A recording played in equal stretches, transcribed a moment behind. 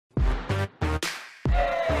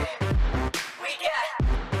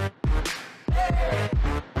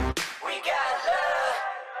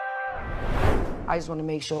I just want to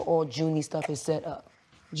make sure all Junie stuff is set up.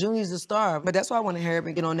 Junie's the star, but that's why I want to hurry up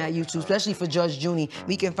and get on that YouTube, especially for Judge Junie.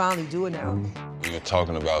 We can finally do it now. We were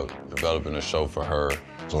talking about developing a show for her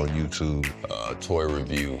on YouTube, toy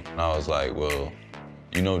review. And I was like, well,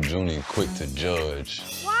 you know Junie quick to judge.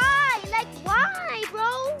 Why? Like, why,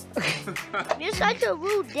 bro? You're such a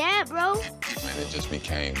rude dad, bro. And it just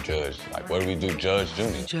became Judge. Like, what do we do, Judge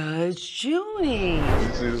Junie? Judge Junie.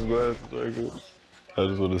 You see this glass right here? I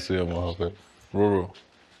just want to see him on her face. Ruru.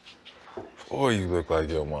 Boy, you look like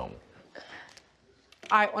your mama.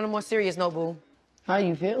 All right, on a more serious note, boo. How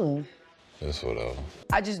you feeling? It's whatever.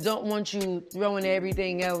 I just don't want you throwing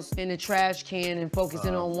everything else in the trash can and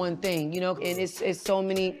focusing on one thing, you know? And it's so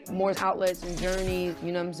many more outlets and journeys,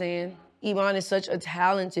 you know what I'm saying? Iman is such a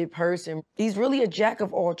talented person. He's really a jack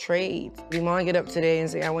of all trades. Iman get up today and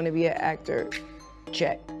say, I want to be an actor.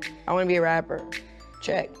 Check. I want to be a rapper.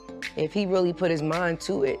 Check. If he really put his mind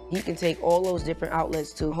to it, he can take all those different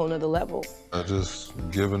outlets to a whole nother level. I just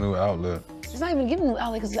give a new outlet. It's not even giving a new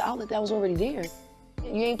outlet because it's the outlet that was already there.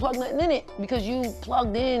 You ain't plugged nothing in it because you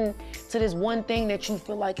plugged in to this one thing that you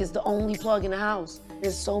feel like is the only plug in the house.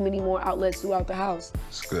 There's so many more outlets throughout the house.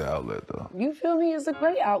 It's a good outlet, though. You feel me? It's a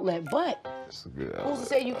great outlet, but It's a good outlet. who's to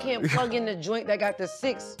say you can't plug in the joint that got the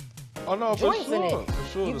 6 Oh, no, for joints in sure. it? For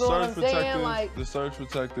sure. You feel what I'm saying? Like, The surge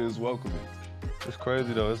protector is welcoming. It's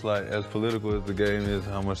crazy, though. It's like, as political as the game is,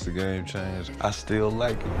 how much the game changed, I still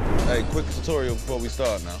like it. Hey, quick tutorial before we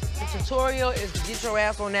start now. the tutorial is to get your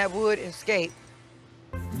ass on that wood and skate.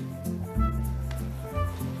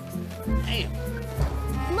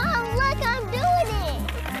 Mom, look, I'm doing it.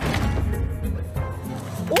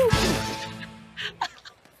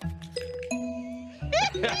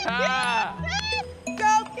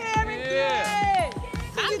 Go, Karen! Yeah.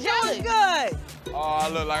 I'm jealous. Good. Oh, I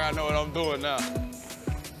look like I know what I'm doing now.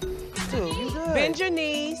 Dude, you good. Bend your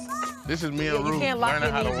knees. This is me Yeah, and you Rue can't lock learning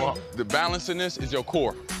your how to knees in. walk. The balance in this is your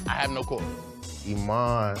core. I have no core.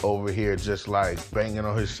 Iman over here just like banging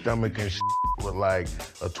on his stomach and with like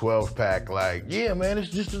a 12-pack, like, yeah, man, it's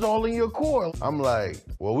just all in your core. I'm like,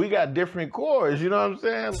 well, we got different cores, you know what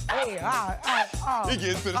I'm saying? Hey, all right. He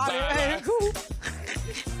gets to the Hey, side. cool.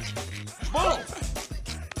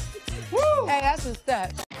 Boom. Hey, that's a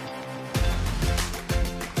stat.